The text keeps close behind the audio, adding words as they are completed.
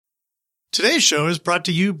Today's show is brought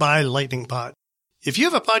to you by Lightning Pod. If you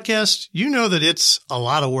have a podcast, you know that it's a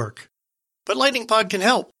lot of work. But Lightning Pod can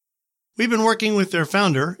help. We've been working with their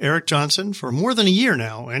founder, Eric Johnson, for more than a year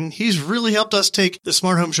now, and he's really helped us take the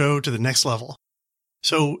Smart Home Show to the next level.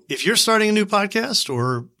 So if you're starting a new podcast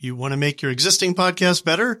or you want to make your existing podcast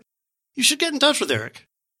better, you should get in touch with Eric.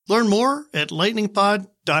 Learn more at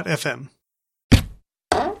lightningpod.fm.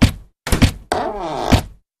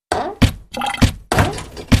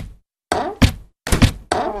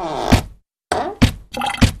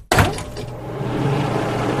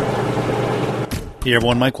 Hey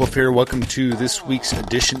everyone, Mike Wolf here. Welcome to this week's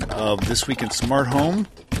edition of This Week in Smart Home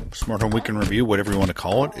Week in Review, whatever you want to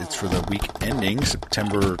call it. It's for the week ending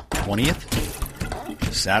September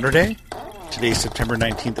 20th, Saturday. Today's September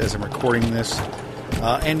 19th as I'm recording this.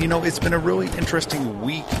 And it's been a really interesting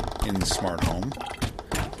week in Smart Home.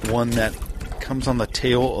 One that comes on the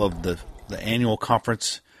tail of the annual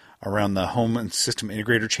conference around the Home and System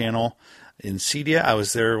Integrator channel in CEDIA. I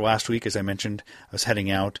was there last week, as I mentioned. I was heading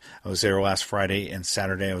out. I was there last Friday and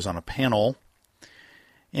Saturday. I was on a panel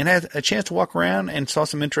and had a chance to walk around and saw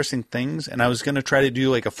some interesting things. And I was going to try to do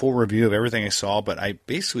like a full review of everything I saw, but I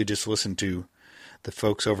basically just listened to the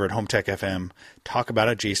folks over at Home Tech FM talk about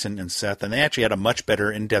it, Jason and Seth, and they actually had a much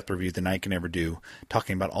better in-depth review than I can ever do,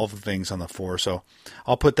 talking about all the things on the floor. So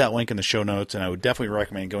I'll put that link in the show notes, and I would definitely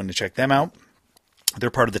recommend going to check them out. They're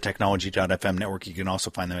part of the Technology.fm network. You can also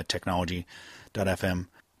find them at Technology.fm.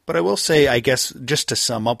 But I will say, I guess, just to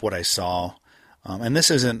sum up what I saw, and this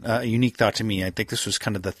isn't a unique thought to me. I think this was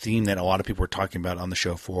kind of the theme that a lot of people were talking about on the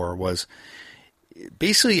show for, was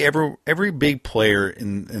basically every big player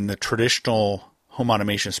in the traditional home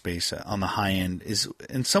automation space on the high end is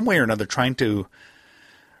in some way or another trying to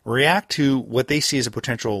react to what they see as a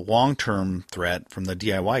potential long-term threat from the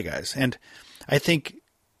DIY guys. And I think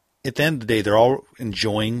at the end of the day, they're all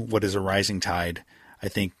enjoying what is a rising tide. I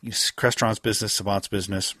think Crestron's business, Savant's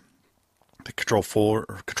business, the Control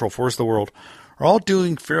 4s of the world are all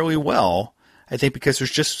doing fairly well, I think, because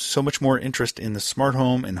there's just so much more interest in the smart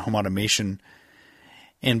home and home automation,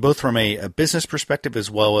 and both from a business perspective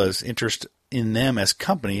as well as interest in them as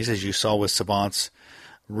companies, as you saw with Savant's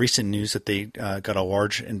recent news that they got a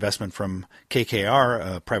large investment from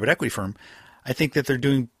KKR, a private equity firm. I think that they're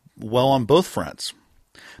doing well on both fronts.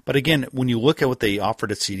 But again, when you look at what they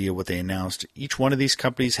offered at CEDIA, what they announced, each one of these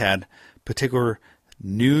companies had particular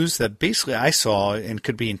news that basically I saw and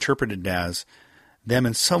could be interpreted as them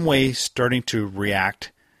in some way starting to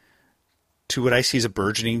react to what I see as a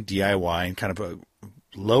burgeoning DIY and kind of a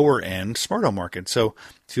lower-end smart home market. So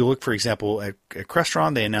if you look, for example, at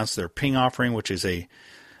Crestron, they announced their Ping offering, which is a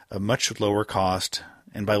much lower cost.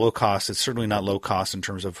 And by low cost, it's certainly not low cost in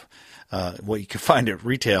terms of what you can find at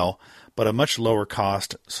retail, but a much lower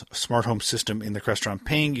cost smart home system in the Crestron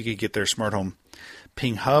Ping. You could get their smart home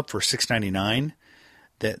Ping Hub for $699.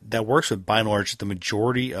 That works with, by and large, the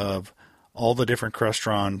majority of all the different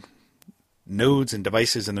Crestron nodes and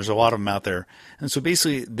devices, and there's a lot of them out there. And so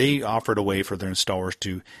basically, they offered a way for their installers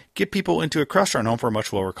to get people into a Crestron home for a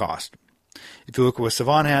much lower cost. If you look at what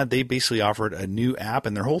Savant had, they basically offered a new app,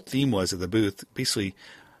 and their whole theme was at the booth, basically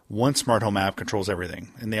one smart home app controls everything.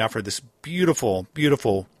 And they offered this beautiful,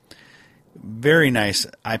 beautiful, very nice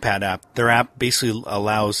iPad app. Their app basically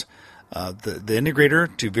allows the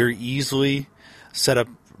integrator to very easily set up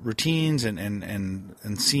routines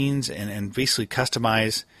and scenes and basically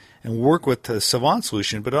customize and work with the Savant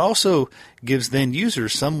solution, but it also gives then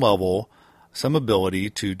users some ability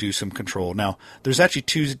to do some control. Now, there's actually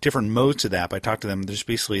two different modes to the app. I talked to them. There's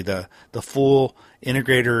basically the full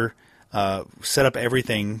integrator set up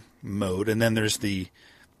everything mode, and then there's the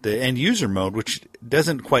end user mode, which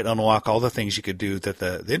doesn't quite unlock all the things you could do that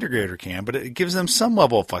the integrator can, but it gives them some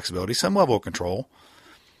level of flexibility, some level of control.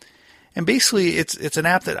 And basically, it's an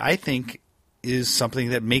app that I think is something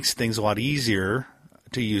that makes things a lot easier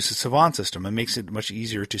to use the Savant system. It makes it much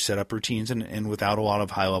easier to set up routines and without a lot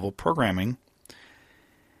of high-level programming.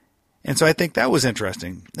 And so I think that was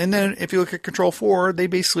interesting. And then if you look at Control 4, they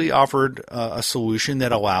basically offered a solution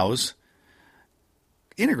that allows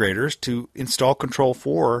integrators to install Control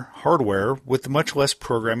 4 hardware with much less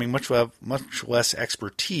programming, much less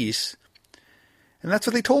expertise. And that's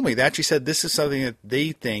what they told me. They actually said this is something that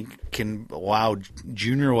they think can allow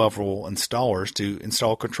junior-level installers to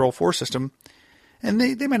install a Control 4 system. And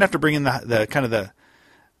they might have to bring in the kind of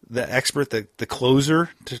the expert, the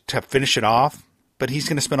closer to finish it off. But he's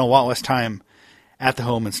going to spend a lot less time at the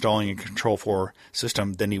home installing a Control 4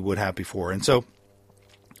 system than he would have before. And so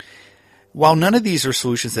while none of these are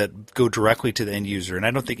solutions that go directly to the end user, and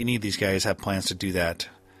I don't think any of these guys have plans to do that,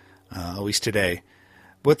 at least today,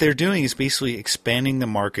 what they're doing is basically expanding the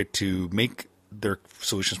market to make their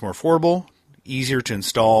solutions more affordable, easier to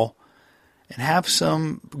install, and have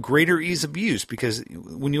some greater ease of use. Because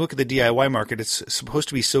when you look at the DIY market, it's supposed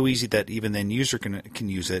to be so easy that even the end user can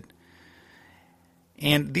use it.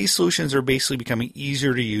 And these solutions are basically becoming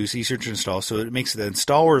easier to use, easier to install, so it makes the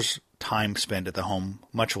installer's time spent at the home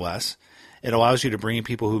much less. It allows you to bring in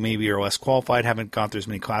people who maybe are less qualified, haven't gone through as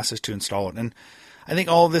many classes to install it. And I think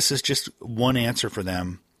all of this is just one answer for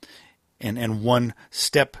them and one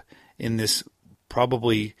step in this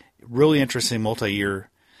probably really interesting multi-year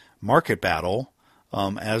market battle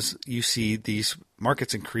as you see these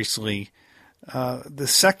markets increasingly, the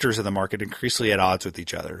sectors of the market increasingly at odds with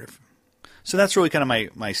each other. So that's really kind of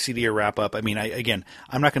my CEDIA wrap up. I mean,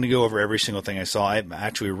 I'm not going to go over every single thing I saw. I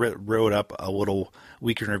actually wrote up a little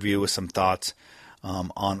week in review with some thoughts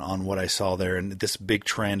on what I saw there and this big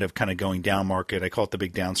trend of kind of going down market. I call it the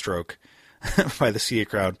big downstroke by the CEDIA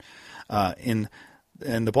crowd in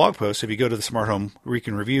the blog post. If you go to the Smart Home Week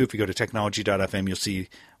in Review, if you go to technology.fm, you'll see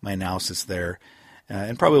my analysis there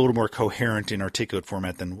and probably a little more coherent in articulate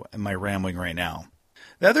format than my rambling right now.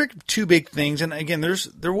 The other two big things, and again,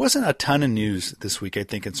 there wasn't a ton of news this week, I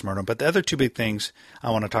think, in Smart Home, but the other two big things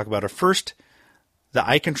I want to talk about are first, the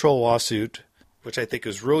IControl lawsuit, which I think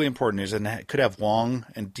is really important news and could have long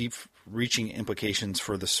and deep-reaching implications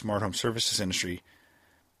for the smart home services industry.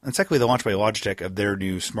 And secondly, the launch by Logitech of their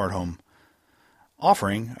new smart home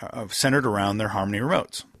offering centered around their Harmony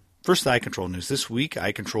remotes. First, the IControl news. This week,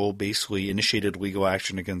 IControl basically initiated legal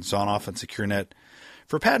action against Zonoff and SecureNet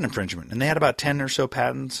for patent infringement. And they had about 10 or so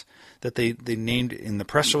patents that they named in the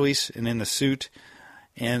press release and in the suit.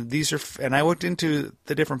 And and I looked into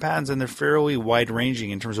the different patents, and they're fairly wide-ranging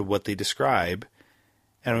in terms of what they describe.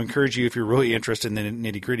 And I would encourage you, if you're really interested in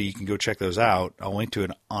the nitty-gritty, you can go check those out. I'll link to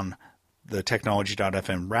it on the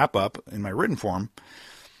technology.fm wrap-up in my written form.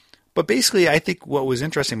 But basically, I think what was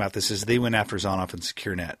interesting about this is they went after Zonoff and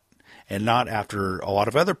SecureNet and not after a lot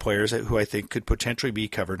of other players who I think could potentially be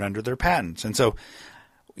covered under their patents. And so,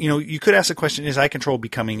 you could ask the question, is IControl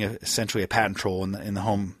becoming essentially a patent troll in the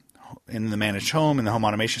home, in the managed home, in the home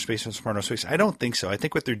automation space, and smart home space? I don't think so. I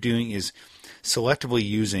think what they're doing is selectively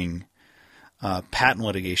using patent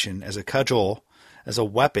litigation as a cudgel, as a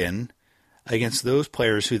weapon against those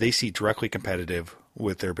players who they see directly competitive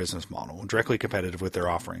with their business model, directly competitive with their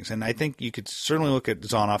offerings. And I think you could certainly look at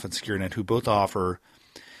Zonoff and SecureNet, who both offer,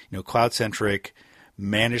 cloud-centric,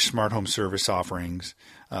 managed smart home service offerings.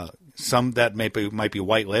 Some that might be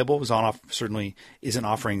white label. Zonoff certainly isn't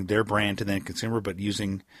offering their brand to the end consumer, but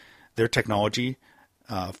using their technology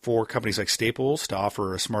for companies like Staples to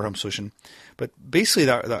offer a smart home solution. But basically,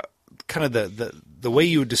 the way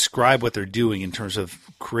you would describe what they're doing in terms of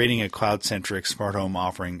creating a cloud-centric smart home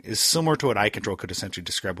offering is similar to what IControl could essentially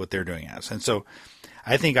describe what they're doing as. And so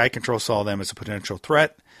I think IControl saw them as a potential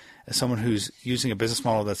threat, as someone who's using a business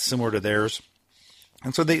model that's similar to theirs.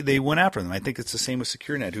 And so they went after them. I think it's the same with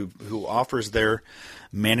SecureNet, who offers their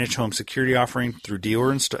managed home security offering through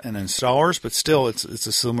dealers and installers, but still it's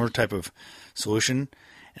a similar type of solution.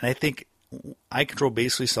 And I think IControl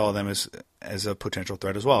basically saw them as a potential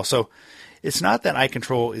threat as well. So it's not that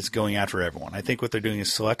IControl is going after everyone. I think what they're doing is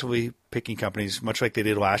selectively picking companies, much like they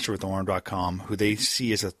did last year with Alarm.com, who they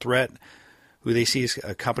see as a threat, who they see as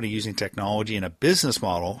a company using technology and a business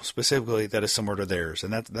model specifically that is similar to theirs.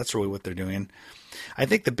 And that's really what they're doing. I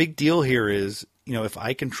think the big deal here is, if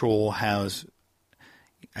IControl has,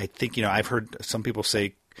 I've heard some people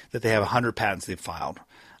say that they have 100 patents they've filed.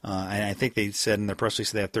 And I think they said in their press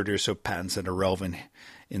release they have 30 or so patents that are relevant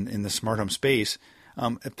in the smart home space.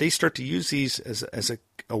 If they start to use these as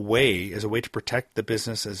a way to protect the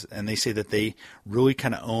business, and they say that they really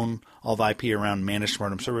kind of own all the IP around managed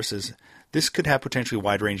smart home services, this could have potentially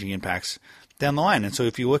wide-ranging impacts down the line. And so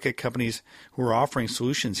if you look at companies who are offering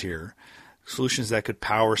solutions here, solutions that could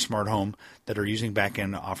power smart home that are using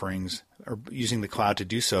back-end offerings or using the cloud to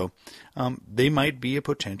do so, they might be a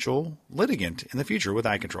potential litigant in the future with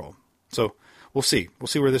IControl. So we'll see. We'll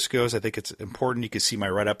see where this goes. I think it's important. You can see my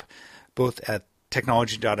write-up both at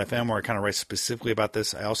technology.fm where I kind of write specifically about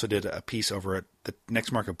this. I also did a piece over at the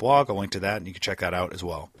Next Market blog. I'll link to that, and you can check that out as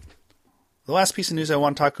well. The last piece of news I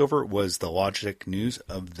want to talk over was the Logitech news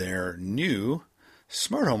of their new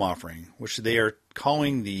smart home offering, which they're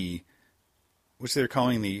calling the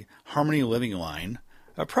Harmony Living line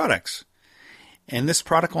of products. And this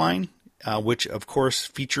product line, which of course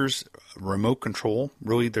features remote control,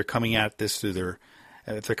 really they're coming at this through their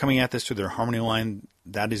Harmony line.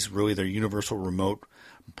 That is really their universal remote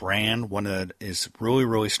brand, one that is really,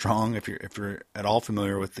 really strong. If you're at all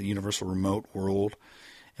familiar with the universal remote world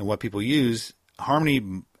and what people use,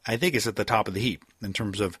 Harmony I think is at the top of the heap in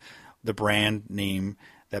terms of the brand name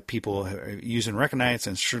that people use and recognize,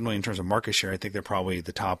 and certainly in terms of market share, I think they're probably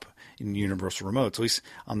the top in universal remotes, at least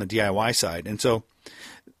on the DIY side. And so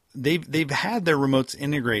they've had their remotes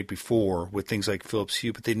integrate before with things like Philips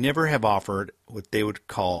Hue, but they never have offered what they would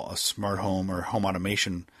call a smart home or home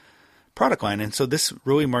automation product line. And so this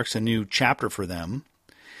really marks a new chapter for them.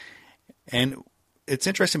 And it's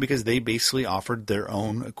interesting because they basically offered their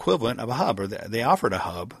own equivalent of a hub, or they offered a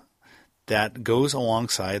hub that goes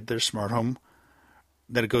alongside their smart home,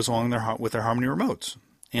 that it goes along with their Harmony remotes.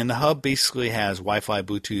 And the hub basically has Wi-Fi,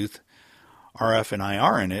 Bluetooth, RF, and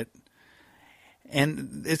IR in it.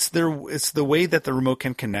 And it's the way that the remote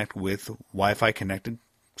can connect with Wi-Fi connected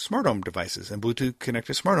smart home devices and Bluetooth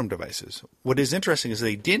connected smart home devices. What is interesting is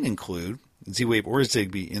they didn't include Z-Wave or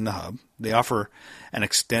Zigbee in the hub. They offer an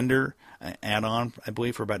extender add-on, I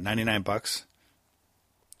believe, for about $99.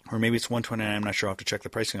 Or maybe it's $129. I'm not sure. I'll have to check the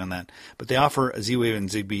pricing on that. But they offer a Z-Wave and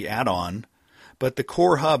Zigbee add-on. But the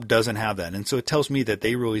core hub doesn't have that. And so it tells me that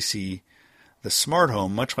they really see the smart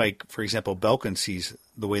home, much like, for example, Belkin sees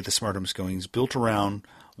the way the smart home is going, is built around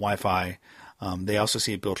Wi-Fi. They also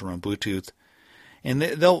see it built around Bluetooth. And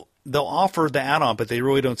they'll offer the add-on, but they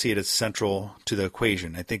really don't see it as central to the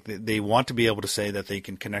equation. I think that they want to be able to say that they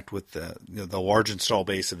can connect with the large install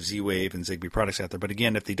base of Z-Wave and Zigbee products out there. But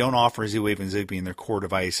again, if they don't offer Z-Wave and Zigbee in their core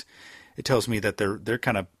device, it tells me that their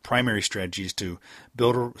kind of primary strategy is to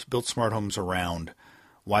build smart homes around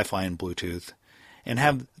Wi-Fi and Bluetooth and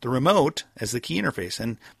have the remote as the key interface.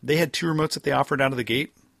 And they had two remotes that they offered out of the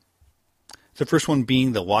gate. The first one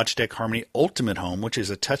being the Logitech Harmony Ultimate Home, which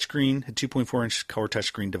is a 2.4-inch color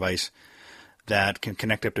touchscreen device that can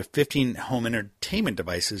connect up to 15 home entertainment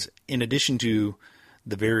devices in addition to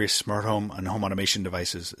the various smart home and home automation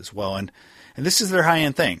devices as well. And this is their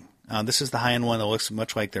high-end thing. This is the high-end one that looks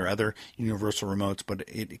much like their other universal remotes, but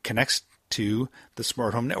it connects to the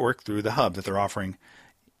smart home network through the hub that they're offering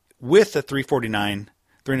with a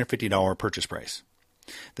 $350 purchase price.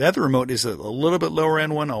 The other remote is a little bit lower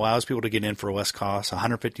end one, allows people to get in for less cost,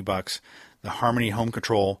 $150. The Harmony Home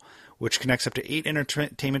Control, which connects up to 8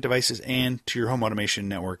 entertainment devices and to your home automation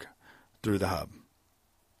network through the hub.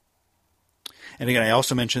 And again, I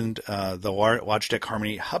also mentioned the Logitech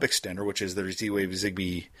Harmony Hub Extender, which is their Z-Wave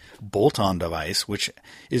Zigbee bolt-on device, which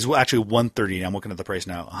is actually $130. I'm looking at the price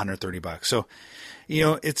now, $130. So,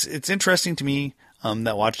 it's interesting to me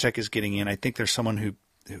that Logitech is getting in. I think there's someone who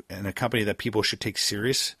and a company that people should take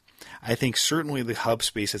serious. I think certainly the hub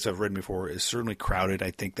space, as I've written before, is certainly crowded.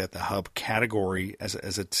 I think that the hub category as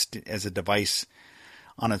a device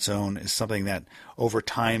on its own is something that over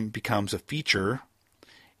time becomes a feature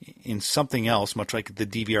in something else, much like the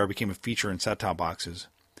DVR became a feature in set-top boxes.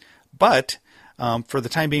 But for the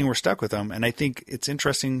time being, we're stuck with them, and I think it's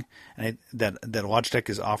interesting that Logitech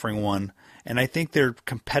is offering one. And I think their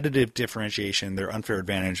competitive differentiation, their unfair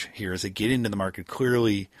advantage here as they get into the market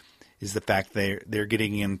clearly is the fact they're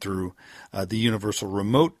getting in through the universal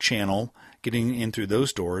remote channel, getting in through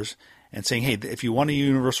those doors and saying, hey, if you want a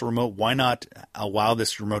universal remote, why not allow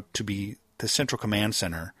this remote to be the central command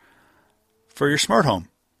center for your smart home?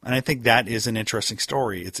 And I think that is an interesting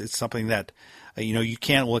story. It's something that, you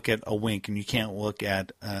can't look at a Wink and you can't look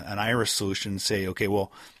at an Iris solution and say, okay,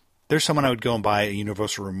 well, there's someone I would go and buy a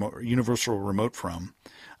universal remote from.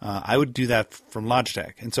 I would do that from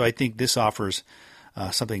Logitech. And so I think this offers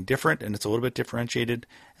something different, and it's a little bit differentiated,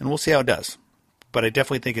 and we'll see how it does. But I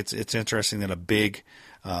definitely think it's interesting that a big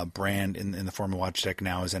brand in the form of Logitech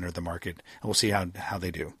now has entered the market, and we'll see how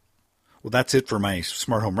they do. Well, that's it for my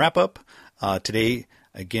smart home wrap-up. Today,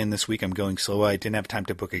 again, this week I'm going slow. I didn't have time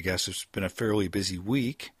to book a guest. It's been a fairly busy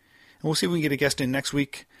week. And we'll see if we can get a guest in next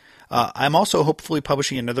week. I'm also hopefully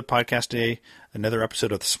publishing another podcast today, another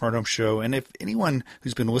episode of the Smart Home Show. And if anyone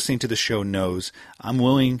who's been listening to the show knows, I'm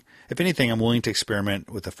willing to experiment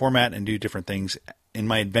with the format and do different things in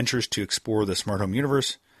my adventures to explore the smart home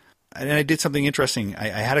universe. And I did something interesting. I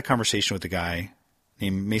had a conversation with a guy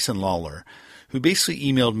named Mason Lawler, who basically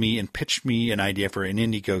emailed me and pitched me an idea for an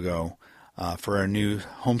Indiegogo for a new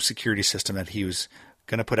home security system that he was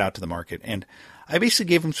going to put out to the market. And I basically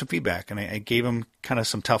gave him some feedback, and I gave him kind of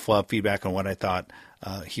some tough love feedback on what I thought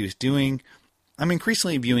he was doing. I'm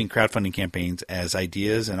increasingly viewing crowdfunding campaigns as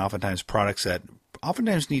ideas and oftentimes products that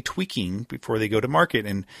oftentimes need tweaking before they go to market.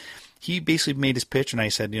 And he basically made his pitch, and I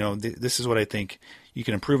said, this is what I think you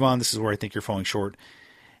can improve on. This is where I think you're falling short.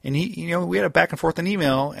 And he, we had a back and forth in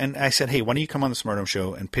email, and I said, hey, why don't you come on the Smart Home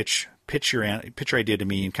Show and pitch your idea to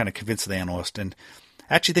me and kind of convince the analyst. And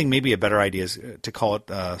I actually think maybe a better idea is to call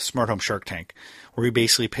it Smart Home Shark Tank, where he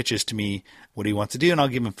basically pitches to me what he wants to do, and I'll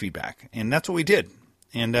give him feedback. And that's what we did.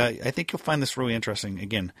 And I think you'll find this really interesting.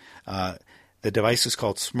 Again, the device is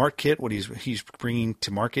called SmartKit, what he's bringing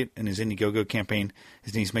to market in his Indiegogo campaign.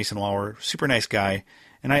 His name's Mason Lauer, super nice guy,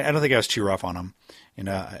 and I don't think I was too rough on him. And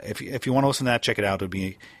if you want to listen to that, check it out. It'll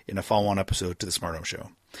be in a follow-on episode to the Smart Home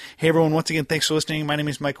Show. Hey, everyone, once again, thanks for listening. My name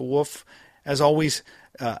is Michael Wolf. As always,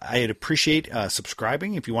 I'd appreciate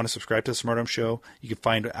subscribing. If you want to subscribe to the Smart Home Show, you can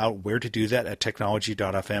find out where to do that at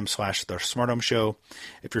technology.fm/the Smart Home Show.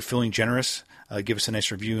 If you're feeling generous, give us a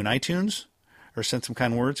nice review in iTunes or send some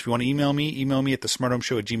kind words. If you want to email me at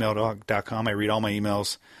thesmarthomeshow@gmail.com. I read all my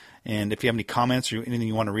emails. And if you have any comments or anything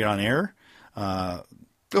you want to read on air,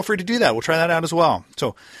 feel free to do that. We'll try that out as well.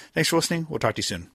 So thanks for listening. We'll talk to you soon.